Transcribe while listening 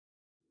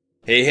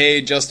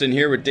Hey, Justin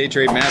here with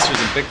daytrademasters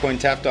and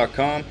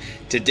bitcointap.com.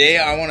 Today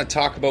I want to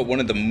talk about one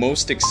of the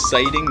most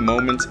exciting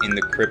moments in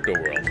the crypto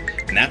world,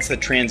 and that's the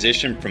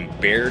transition from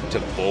bear to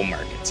bull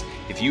markets.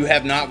 If you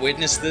have not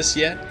witnessed this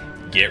yet,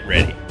 get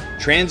ready.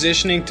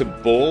 Transitioning to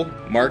bull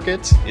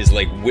markets is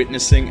like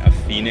witnessing a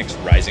phoenix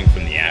rising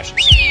from the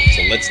ashes.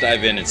 So let's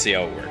dive in and see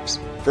how it works.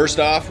 First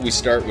off, we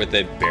start with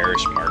a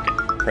bearish market.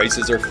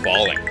 Prices are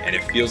falling and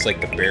it feels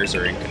like the bears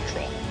are in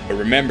control. But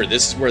remember,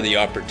 this is where the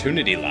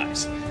opportunity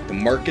lies. The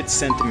market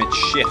sentiment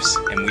shifts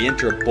and we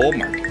enter a bull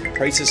market.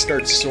 Prices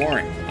start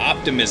soaring.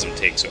 Optimism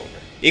takes over.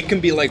 It can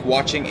be like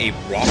watching a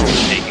rocket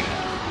taking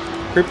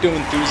off. Crypto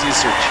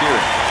enthusiasts are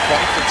cheering.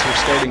 Profits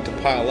are starting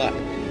to pile up.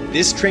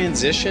 This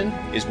transition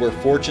is where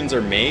fortunes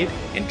are made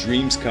and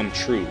dreams come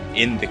true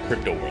in the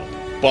crypto world.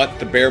 But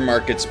the bear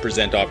markets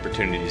present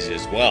opportunities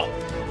as well.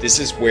 This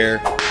is where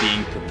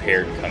being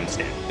prepared comes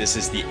in. This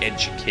is the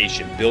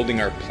education, building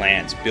our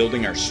plans,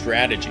 building our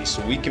strategy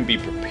so we can be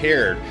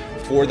prepared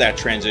for that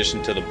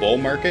transition to the bull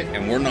market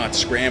and we're not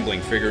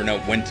scrambling figuring out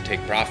when to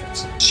take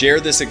profits. Share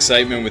this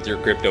excitement with your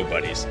crypto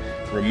buddies.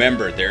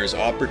 Remember, there is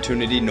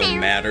opportunity no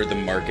matter the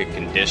market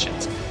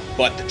conditions.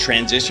 But the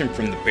transition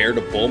from the bear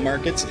to bull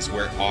markets is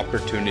where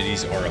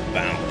opportunities are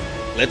abound.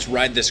 Let's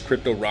ride this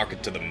crypto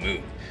rocket to the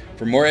moon.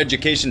 For more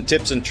education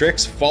tips and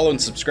tricks, follow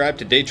and subscribe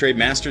to Day Trade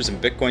Masters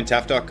and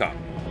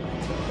bitcointap.com.